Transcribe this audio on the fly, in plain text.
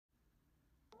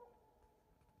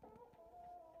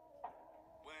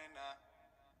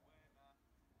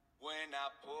When I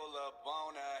pull up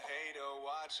on a hater,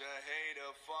 watch a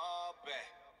hater fall back.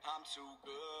 I'm too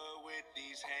good with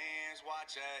these hands,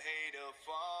 watch a hater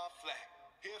fall flat.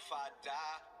 If I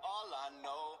die, all I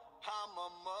know, I'm a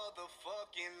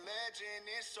motherfucking legend.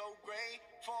 It's so great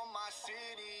for my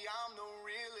city. I'm the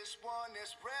realest one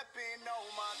that's repping.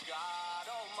 Oh my God,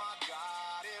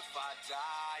 if I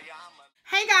die, I'm a...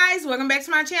 Hey guys, welcome back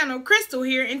to my channel. Crystal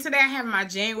here, and today I have my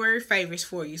January favorites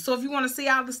for you. So if you want to see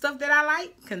all the stuff that I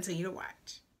like, continue to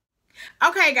watch.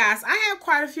 Okay guys, I have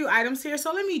quite a few items here,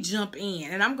 so let me jump in,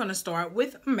 and I'm going to start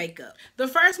with makeup. The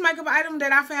first makeup item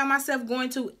that I found myself going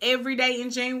to every day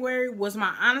in January was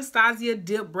my Anastasia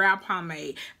Dip Brow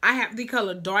Pomade. I have the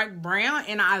color dark brown,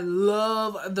 and I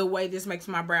love the way this makes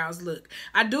my brows look.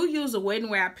 I do use a wet n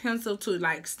wild pencil to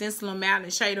like stencil them out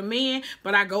and shade them in,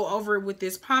 but I go over it with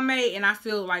this pomade, and I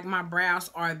feel like my brows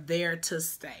are there to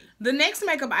stay. The next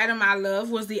makeup item I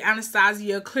love was the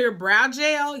Anastasia Clear Brow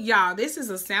Gel. Y'all, this is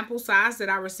a sample size that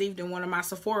I received in one of my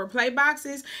Sephora Play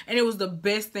boxes, and it was the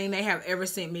best thing they have ever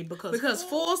sent me because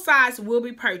full size will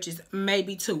be purchased,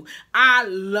 maybe two. I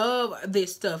love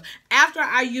this stuff. After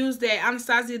I use that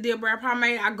Anastasia Dip Brow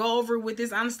Pomade, I go over with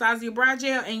this Anastasia Brow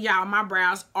Gel, and y'all, my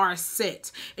brows are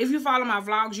set. If you follow my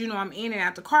vlogs, you know I'm in and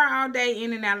out the car all day,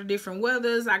 in and out of different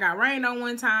weathers. I got rained on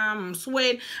one time, I'm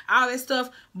sweating, all that stuff,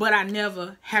 but I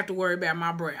never have to worry about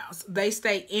my brows. They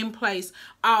stay in place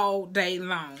all day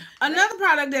long. Another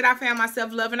product that I found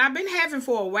myself loving, I've been having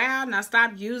for a while, and I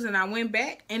stopped using, I went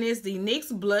back, and it's the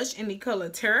NYX blush in the color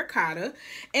Terracotta.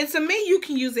 And to me, you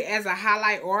can use it as a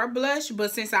highlight or a blush,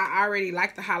 but since I already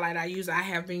like the highlight I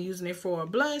have been using it for a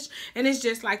blush, and it's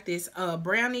just like this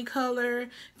brownie color,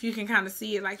 if you can kind of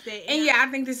see it like that. And yeah,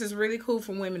 I think this is really cool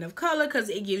for women of color because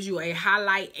it gives you a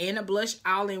highlight and a blush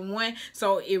all in one,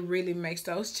 so it really makes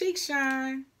those cheeks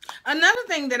shine. Another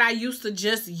thing that I used to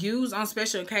just use on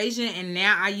special occasion and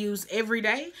now I use every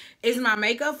day is my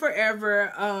Makeup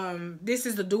Forever. This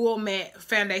is the Dual Matte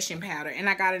Foundation Powder, and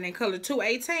I got it in color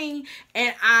 218,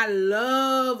 and I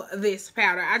love this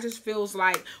powder. I just feels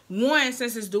like, one,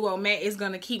 since it's dual matte, it's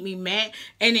going to keep me matte,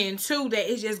 and then two,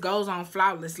 that it just goes on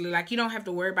flawlessly. Like, you don't have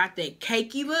to worry about that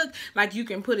cakey look. Like, you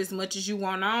can put as much as you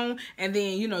want on, and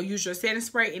then, you know, use your setting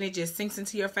spray, and it just sinks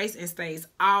into your face and stays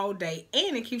all day,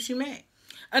 and it keeps you matte.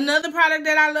 Another product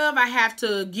that I love, I have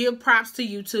to give props to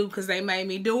YouTube because they made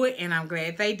me do it, and I'm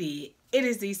glad they did. It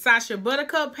is the Sacha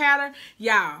Buttercup powder.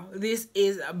 Y'all, this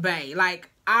is a bae. Like,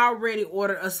 I already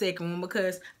ordered a second one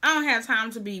because I don't have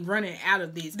time to be running out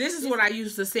of this. This is what I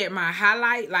use to set my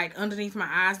highlight, like underneath my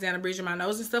eyes, down the bridge of my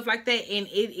nose and stuff like that, and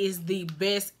it is the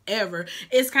best ever.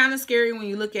 It's kind of scary when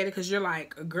you look at it because you're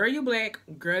like, girl, you black,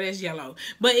 girl, that's yellow.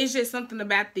 But it's just something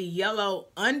about the yellow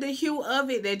under hue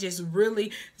of it that just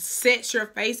really sets your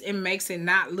face and makes it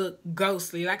not look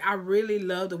ghostly. Like, I really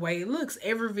love the way it looks.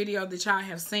 Every video that y'all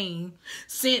have seen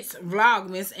since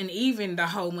Vlogmas and even the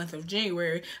whole month of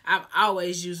January, I've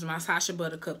always used my Sacha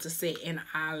Buttercup to set, and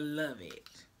I love it.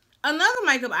 Another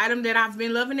makeup item that I've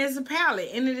been loving is a palette,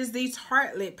 and it is the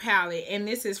Tartelette palette, and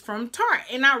this is from Tarte.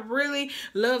 And I really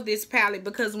love this palette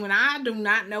because when I do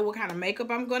not know what kind of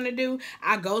makeup I'm going to do,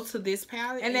 I go to this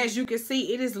palette, and as you can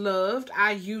see, it is loved.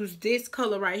 I use this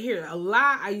color right here a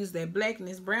lot. I use that black and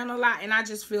this brown a lot, and I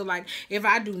just feel like if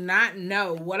I do not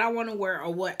know what I want to wear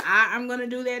or what I'm going to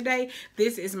do that day,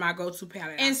 this is my go-to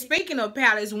palette. And speaking of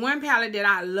palettes, one palette that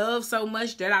I love so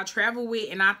much that I travel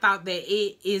with, and I thought that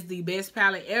it is the best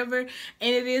palette ever, and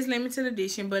it is limited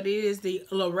edition, but it is the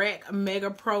Lorac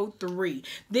Mega Pro 3.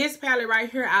 This palette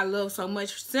right here I love so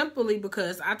much simply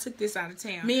because I took this out of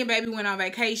town. Me and baby went on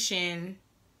vacation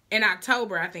in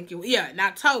October, I think it was. Yeah, in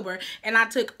October. And I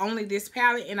took only this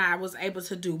palette, and I was able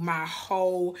to do my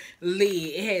whole lid.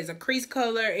 It has a crease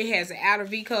color. It has an outer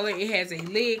V color. It has a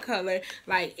lid color.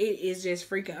 Like, it is just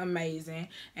freaking amazing.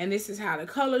 And this is how the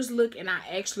colors look. And I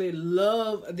actually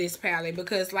love this palette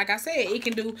because, like I said, it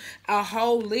can do a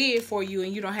whole lid for you,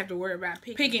 and you don't have to worry about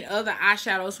picking other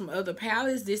eyeshadows from other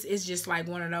palettes. This is just like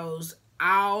one of those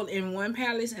all-in-one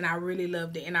palettes, and I really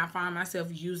loved it. And I find myself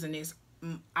using this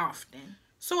often.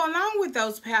 So along with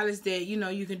those palettes that, you know,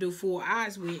 you can do full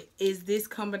eyes with is this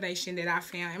combination that I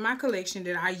found in my collection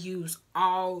that I use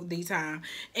all the time.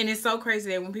 And it's so crazy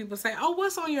that when people say, oh,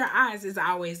 what's on your eyes? It's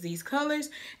always these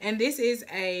colors. And this is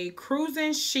a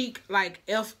Cruising Chic like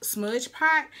Elf smudge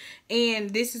pot. And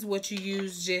this is what you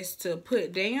use just to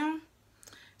put down.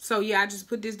 So yeah, I just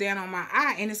put this down on my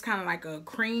eye, and it's kind of like a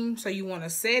cream. So you want to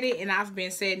set it. And I've been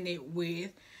setting it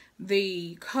with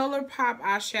the ColourPop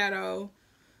eyeshadow.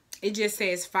 It just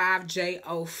says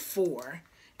 5J04.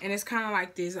 And it's kind of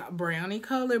like this brownie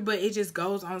color, but it just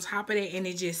goes on top of it and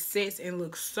it just sets and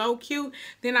looks so cute.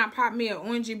 Then I pop me an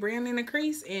orangey brown in the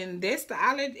crease, and that's the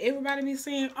eyelid everybody be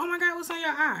saying, oh my god, what's on your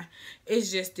eye?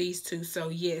 It's just these two. So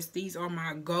yes, these are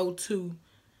my go-to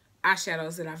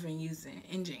eyeshadows that I've been using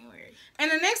in January. And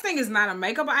the next thing is not a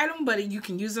makeup item, but you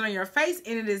can use it on your face,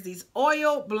 and it is these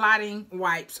oil blotting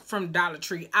wipes from Dollar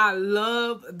Tree. I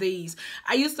love these.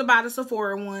 I used to buy the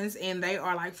Sephora ones, and they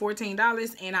are like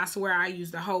 $14, and I swear I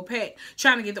used the whole pack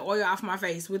trying to get the oil off my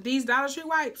face. With these Dollar Tree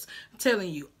wipes, I'm telling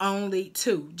you, only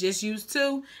 2. Just use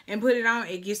 2 and put it on.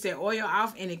 It gets that oil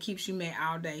off, and it keeps you matte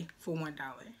all day for $1.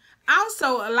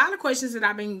 Also, a lot of questions that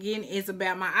I've been getting is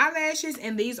about my eyelashes,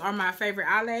 and these are my favorite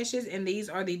eyelashes, and these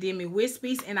are the Demi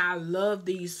Wispies, and I love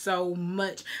these so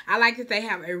much. I like that they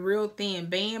have a real thin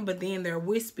band, but then they're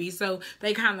wispy, so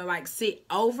they kind of like sit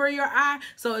over your eye,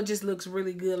 so it just looks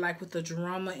really good, like with the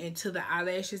drama into the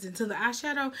eyelashes, into the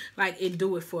eyeshadow, like it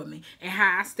do it for me. And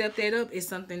how I step that up is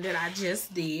something that I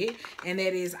just did, and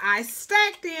that is I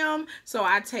stack them. So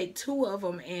I take 2 of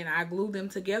them and I glue them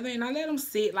together, and I let them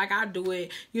sit. Like I do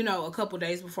it, you know, a couple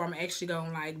days before I'm actually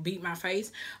gonna like beat my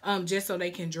face, just so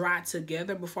they can dry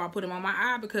together before I put them on my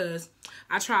eye, because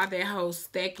I tried that whole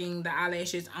stacking the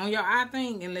eyelashes on your eye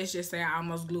thing, and let's just say I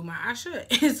almost glued my eye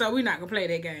shut. So we're not gonna play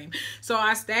that game. So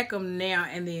I stack them now,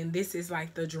 and then this is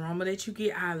like the drama that you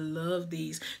get. I love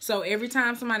these. So every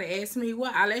time somebody asks me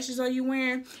what eyelashes are you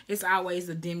wearing, it's always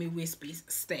the Demi Wispies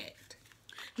stacked.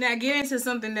 Now, get into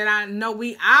something that I know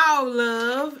we all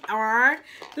love, are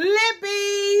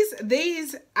lippies.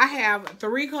 These, I have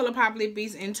 3 ColourPop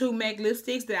lippies and 2 MAC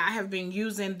lipsticks that I have been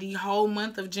using the whole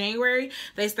month of January.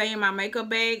 They stay in my makeup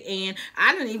bag, and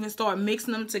I didn't even start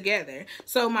mixing them together.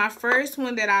 So my first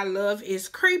one that I love is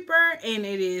Creeper, and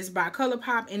it is by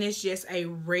ColourPop, and it's just a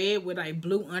red with a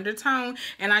blue undertone.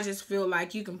 And I just feel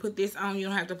like you can put this on. You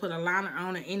don't have to put a liner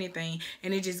on or anything,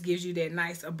 and it just gives you that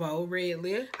nice bold red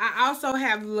lip. I also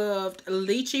have loved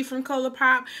Lychee from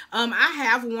ColourPop. I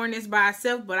have worn this by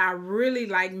itself, but I really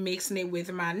like mixing it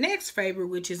with my next favorite,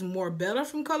 which is More Better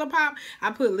from ColourPop.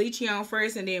 I put Lychee on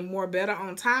first and then More Better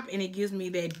on top, and it gives me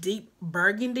that deep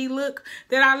burgundy look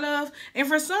that I love. And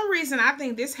for some reason, I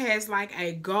think this has like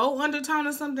a gold undertone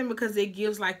or something, because it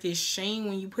gives like this sheen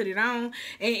when you put it on.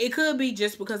 And it could be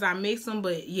just because I mix them,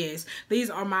 but yes,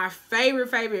 these are my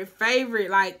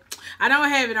favorite. Like, I don't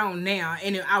have it on now,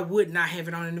 and I would not have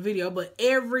it on in the video, but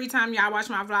every time y'all watch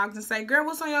my vlogs and say, girl,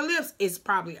 what's on your lips? It's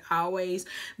probably always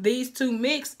these 2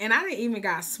 mixed. And I didn't even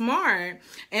got smart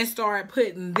and started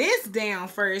putting this down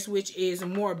first, which is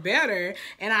More Better,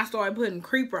 and I started putting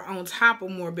Creeper on top of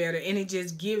More Better, and it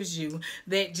just gives you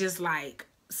that just like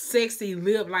sexy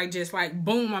lip, like just like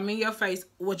boom, I'm in your face,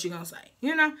 what you gonna say,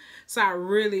 you know? So I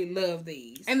really love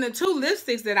these. And the 2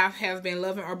 lipsticks that I have been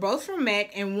loving are both from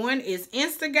MAC, and one is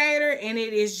Instigator, and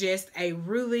it is just a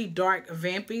really dark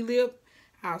vampy lip.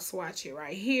 I'll swatch it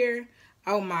right here.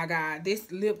 Oh my god,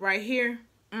 this lip right here,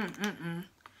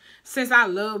 Since I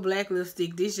love black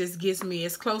lipstick, this just gets me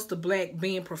as close to black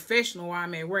being professional while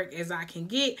I'm at work as I can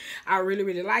get. I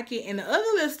really like it. And the other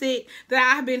lipstick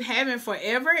that I've been having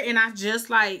forever, and I just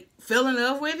like fell in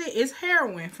love with it, is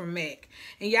Heroin from MAC.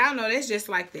 And y'all know that's just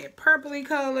like that purpley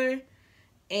color.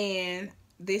 And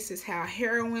this is how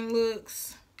Heroin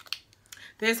looks.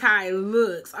 That's how it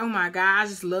looks. Oh my god, I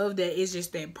just love that. It's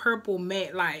just that purple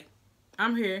matte, like,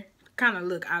 I'm here kind of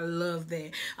look. I love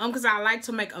that, because I like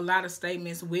to make a lot of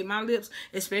statements with my lips,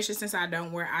 especially since I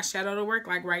don't wear eyeshadow to work.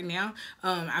 Like right now,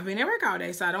 I've been at work all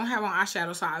day, so I don't have on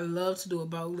eyeshadow, so I love to do a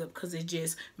bold lip because it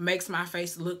just makes my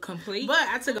face look complete. But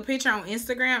I took a picture on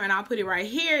Instagram, and I'll put it right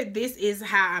here. This is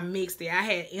how I mixed it. I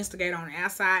had Instigator on the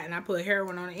outside, and I put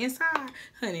Heroin on the inside.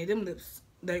 Honey, them lips,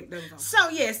 so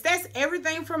yes, that's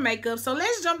everything for makeup. So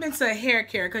let's jump into hair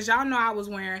care, because y'all know I was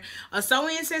wearing a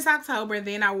sew-in since October,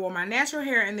 then I wore my natural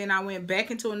hair, and then I went back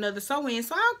into another sew-in.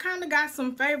 So I kind of got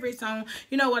some favorites on,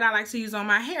 you know, what I like to use on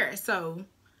my hair. So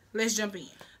let's jump in.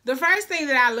 The first thing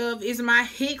that I love is my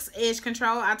Hicks Edge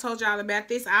Control. I told y'all about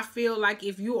this. I feel like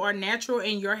if you are natural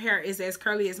and your hair is as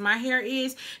curly as my hair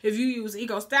is, if you use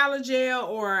Eco Styler Gel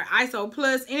or Iso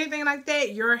Plus, anything like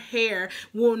that, your hair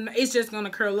will, it's just going to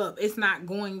curl up. It's not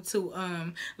going to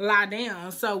lie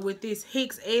down. So with this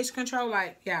Hicks Edge Control,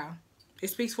 like, y'all, It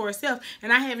speaks for itself.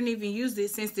 And I haven't even used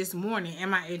it since this morning,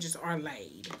 and my edges are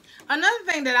laid. Another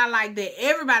thing that I like that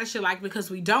everybody should like because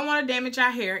we don't want to damage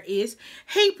our hair is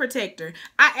heat protector.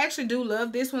 I actually do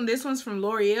love this one. This one's from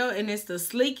L'Oreal, and it's the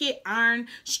Sleek It Iron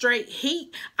Straight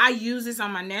Heat. I use this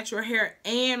on my natural hair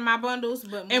and my bundles,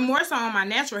 and more so on my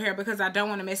natural hair because I don't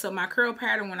want to mess up my curl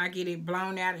pattern when I get it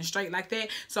blown out and straight like that.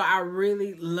 So I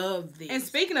really love this. And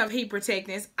speaking of heat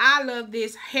protectants, I love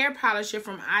this hair polisher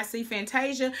from IPSY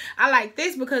Fantasia. I like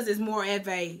this because it's more of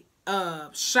a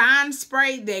shine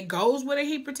spray that goes with a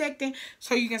heat protectant,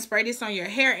 so you can spray this on your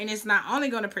hair, and it's not only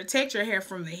going to protect your hair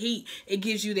from the heat, it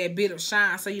gives you that bit of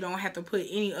shine, so you don't have to put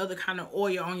any other kind of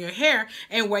oil on your hair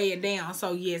and weigh it down.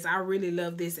 So yes, I really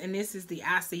love this, and this is the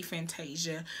IPSY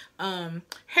Fantasia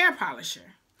hair polisher.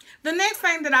 The next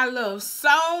thing that I love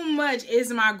so much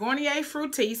is my Garnier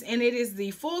Fructis, and it is the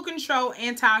Full Control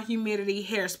Anti-Humidity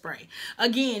Hairspray.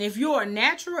 Again, if you're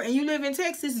natural and you live in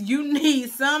Texas, you need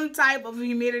some type of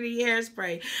humidity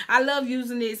hairspray. I love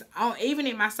using this on even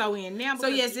in my sew-in now. So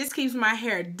yes, this keeps my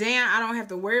hair down. I don't have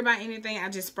to worry about anything. I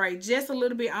just spray just a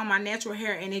little bit on my natural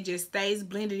hair, and it just stays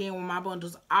blended in with my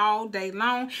bundles all day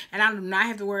long, and I do not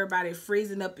have to worry about it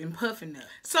freezing up and puffing up.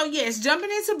 So yes,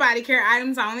 jumping into body care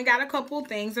items, I only got a couple of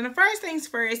things, and the first things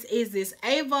first is this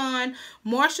Avon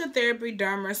Moisture Therapy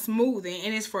Derma Smoothing,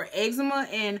 and it's for eczema.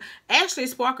 And actually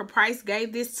Sparkle Price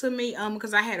gave this to me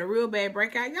because I had a real bad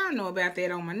breakout. Y'all know about that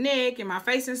on my neck and my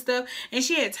face and stuff, and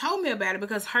she had told me about it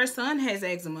because her son has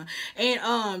eczema,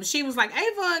 and she was like,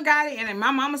 Avon got it, and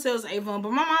my mama sells Avon,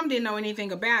 but my mom didn't know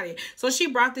anything about it, so she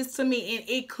brought this to me, and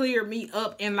it cleared me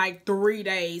up in like 3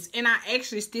 days. And I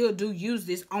actually still do use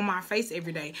this on my face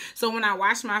every day. So when I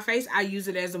wash my face, I use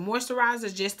it as a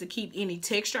moisturizer just to keep any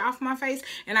texture off my face,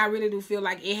 and I really do feel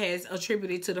like it has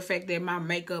attributed to the fact that my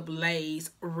makeup lays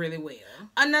really well.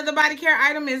 Another body care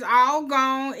item is all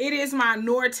gone. It is my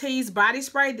Nortease body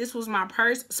spray. This was my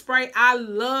purse spray. I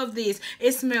love this.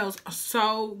 It smells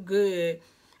so good.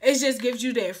 It just gives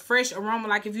you that fresh aroma.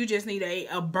 Like if you just need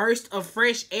a burst of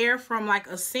fresh air from like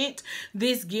a scent,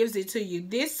 this gives it to you.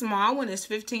 This small one is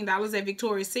 $15 at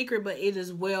Victoria's Secret, but it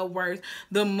is well worth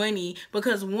the money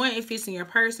because one, it fits in your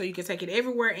purse so you can take it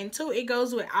everywhere, and two, it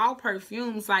goes with all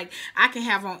perfumes. Like I can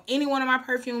have on any one of my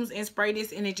perfumes and spray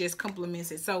this, and it just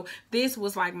complements it. So this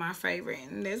was like my favorite,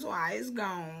 and that's why it's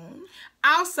gone.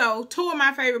 Also, two of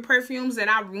my favorite perfumes that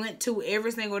I went to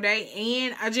every single day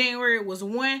in January was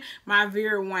one, my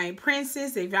Vera Wang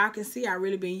Princess. If y'all can see, I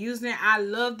really been using it. I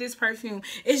love this perfume.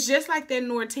 It's just like that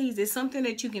Nortease. It's something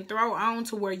that you can throw on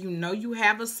to where you know you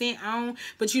have a scent on,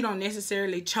 but you don't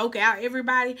necessarily choke out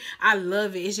everybody. I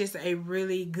love it. It's just a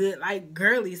really good, like,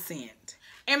 girly scent.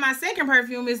 And my second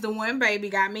perfume is the one baby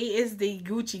got me. It's the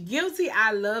Gucci Guilty.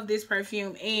 I love this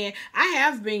perfume, and I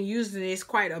have been using this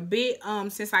quite a bit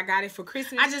since I got it for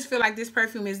Christmas. I just feel like this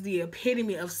perfume is the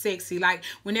epitome of sexy. Like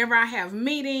whenever I have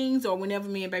meetings or whenever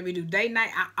me and baby do date night,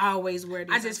 I always wear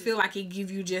this. I just feel like it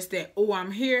gives you just that, oh,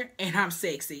 I'm here and I'm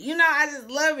sexy. You know, I just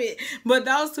love it. But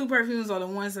those two perfumes are the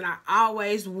ones that I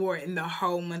always wore in the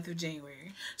whole month of January.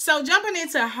 So jumping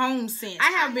into home scents,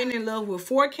 I have been in love with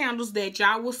 4 candles that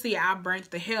y'all will see I burnt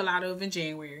the hell out of in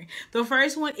January. The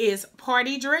first one is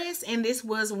Party Dress, and this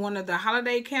was one of the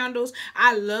holiday candles.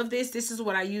 I love this. This is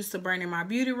what I used to burn in my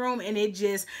beauty room, and it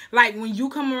just, like, when you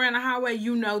come around the highway,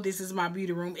 you know this is my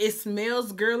beauty room. It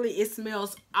smells girly. It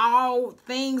smells all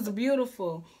things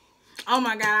beautiful. Oh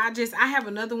my God, I have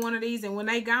another one of these, and when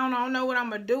they gone, I don't know what I'm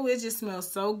going to do. It just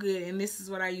smells so good, and this is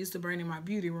what I used to burn in my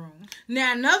beauty room.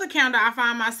 Now, another candle I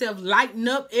find myself lighting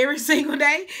up every single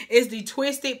day is the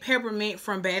Twisted Peppermint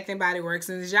from Bath & Body Works,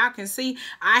 and as y'all can see,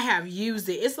 I have used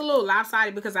it. It's a little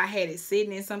lopsided because I had it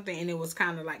sitting in something, and it was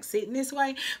kind of like sitting this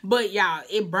way, but y'all,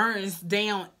 it burns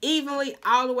down evenly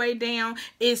all the way down.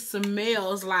 It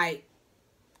smells like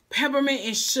peppermint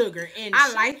and sugar, and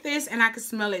I like this, and I can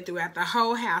smell it throughout the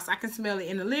whole house. I can smell it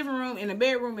in the living room, in the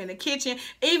bedroom, in the kitchen,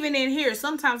 even in here.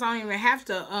 Sometimes I don't even have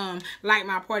to light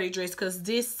my party dress because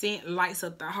this scent lights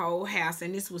up the whole house,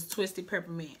 and this was Twisted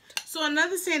Peppermint. So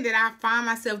another scent that I find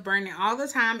myself burning all the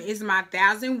time is my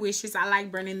 1,000 Wishes. I like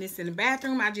burning this in the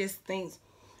bathroom. I just think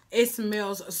it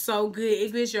smells so good.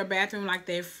 It gives your bathroom like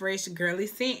that fresh girly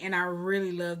scent, and I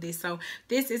really love this. So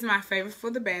this is my favorite for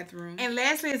the bathroom. And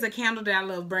lastly is a candle that I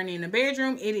love burning in the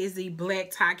bedroom. It is the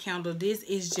Black Tie Candle. This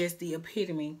is just the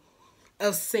epitome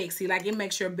of sexy. Like, it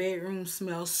makes your bedroom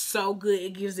smell so good.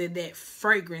 It gives it that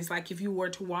fragrance. Like, if you were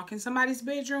to walk in somebody's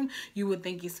bedroom, you would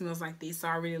think it smells like this. So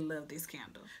I really love this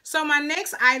candle. So my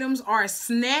next items are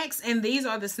snacks, and these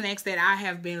are the snacks that I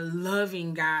have been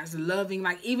loving, guys. Loving.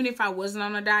 Like, even if I wasn't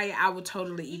on a diet, I would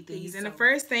totally eat these. And the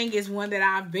first thing is one that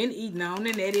I've been eating on,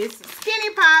 and that is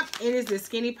Skinny Pop. It is the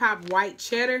Skinny Pop white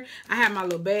cheddar. I have my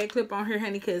little bag clip on here,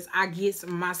 honey, because I get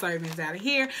my servings out of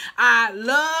here. I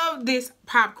love this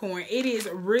popcorn. It is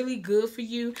really good for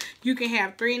you. You can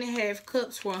have 3.5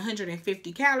 cups for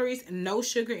 150 calories, no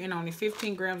sugar, and only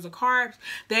 15 grams of carbs.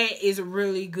 That is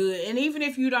really good. And even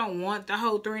if you don't want the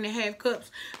whole 3.5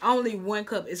 cups, only 1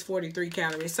 cup is 43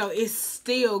 calories. So it's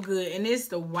still good. And it's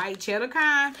the white cheddar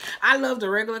kind. I love the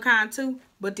regular kind too,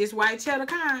 but this white cheddar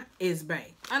kind is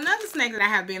bae. Another snack that I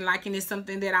have been liking is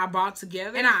something that I bought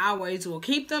together, and I always will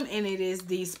keep them, and it is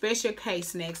the Special K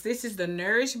snacks. This is the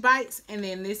Nourish Bites, and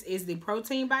then this is the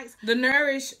Protein Bites. The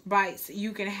Nourish Bites,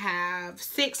 you can have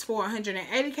 6 for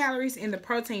 180 calories. In the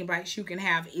Protein Bites, you can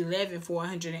have 11 for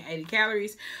 180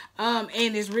 calories. And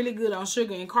it's really good on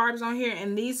sugar and carbs on here.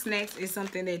 And these snacks is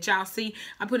something that y'all see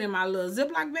I put in my little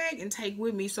Ziploc bag and take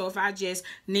with me. So if I just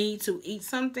need to eat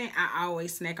something, I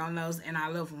always snack on those, and I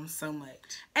love them so much.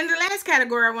 And the last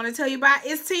category I want to tell you about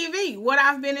is TV, what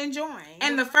I've been enjoying.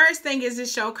 And the first thing is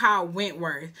this show called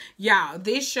Wentworth. Y'all,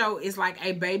 this show is like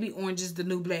a baby Orange is the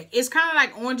New Black. It's kind of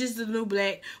like Orange is the New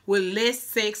Black with less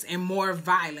sex and more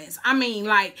violence. I mean,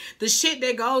 like, the shit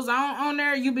that goes on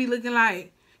there, you be looking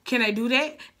like, can they do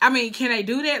that? I mean, can they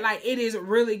do that? Like, it is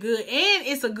really good. And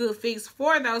it's a good fix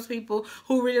for those people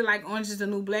who really like Orange is the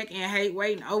New Black and hate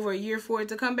waiting over a year for it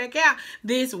to come back out.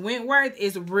 This Wentworth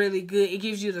is really good. It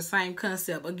gives you the same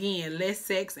concept. Again, less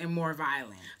sex and more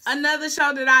violence. Another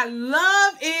show that I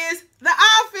love is The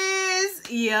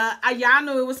Office. Yeah, y'all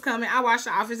knew it was coming. I watch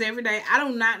The Office every day. I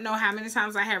do not know how many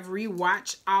times I have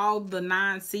rewatched all the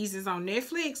 9 seasons on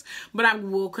Netflix, but I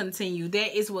will continue.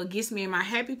 That is what gets me in my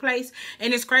happy place.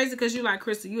 And it's crazy because you like,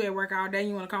 Crystal, you at work all day,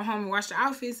 you want to come home and watch The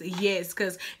Office? Yes,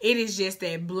 because it is just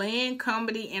that bland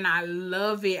comedy, and I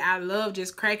love it. I love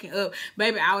just cracking up.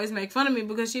 Baby I always make fun of me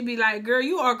because she be like, girl,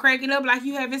 you are cracking up like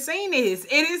you haven't seen this.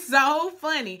 It is so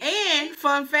funny. And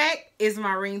fun fact, is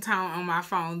my ringtone on my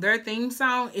phone. Their theme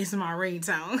song is my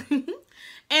ringtone.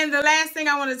 And the last thing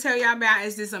I want to tell y'all about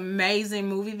is this amazing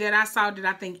movie that I saw that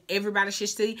I think everybody should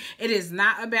see. It is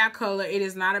not about color. It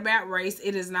is not about race.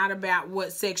 It is not about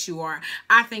what sex you are.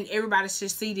 I think everybody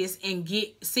should see this and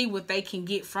see what they can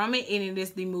get from it. And it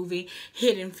is the movie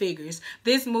Hidden Figures.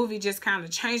 This movie just kind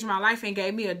of changed my life and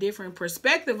gave me a different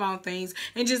perspective on things,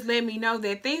 and just let me know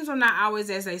that things are not always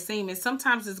as they seem. And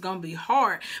sometimes it's going to be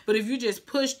hard. But if you just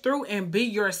push through and be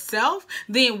yourself,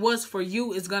 then what's for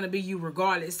you is going to be you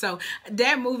regardless. So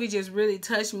that movie just really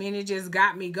touched me, and it just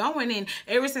got me going. And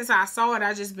ever since I saw it,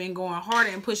 I just been going harder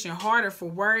and pushing harder for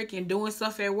work and doing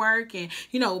stuff at work, and,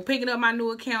 you know, picking up my new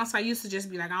accounts. I used to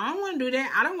just be like, I don't want to do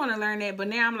that, I don't want to learn that. But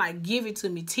now I'm like, give it to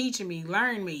me, teaching me,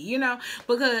 learn me, you know,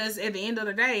 because at the end of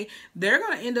the day, they're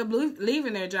going to end up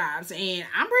leaving their jobs, and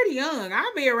I'm pretty young,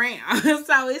 I'll be around.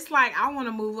 So it's like, I want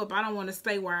to move up, I don't want to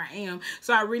stay where I am.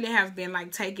 So I really have been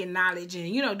like taking knowledge and,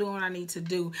 you know, doing what I need to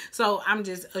do. So I'm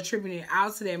just attributing it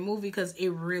out to that movie because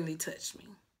it really touched me.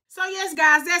 So yes,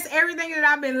 guys, that's everything that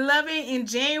I've been loving in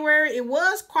January. It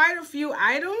was quite a few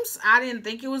items. I didn't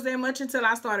think it was that much until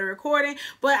I started recording,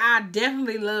 but I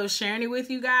definitely love sharing it with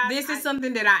you guys. This is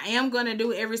something that I am going to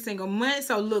do every single month,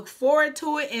 so look forward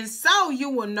to it. And so you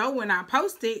will know when I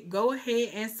post it, go ahead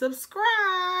and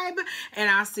subscribe. And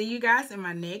I'll see you guys in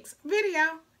my next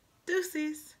video.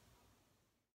 Deuces.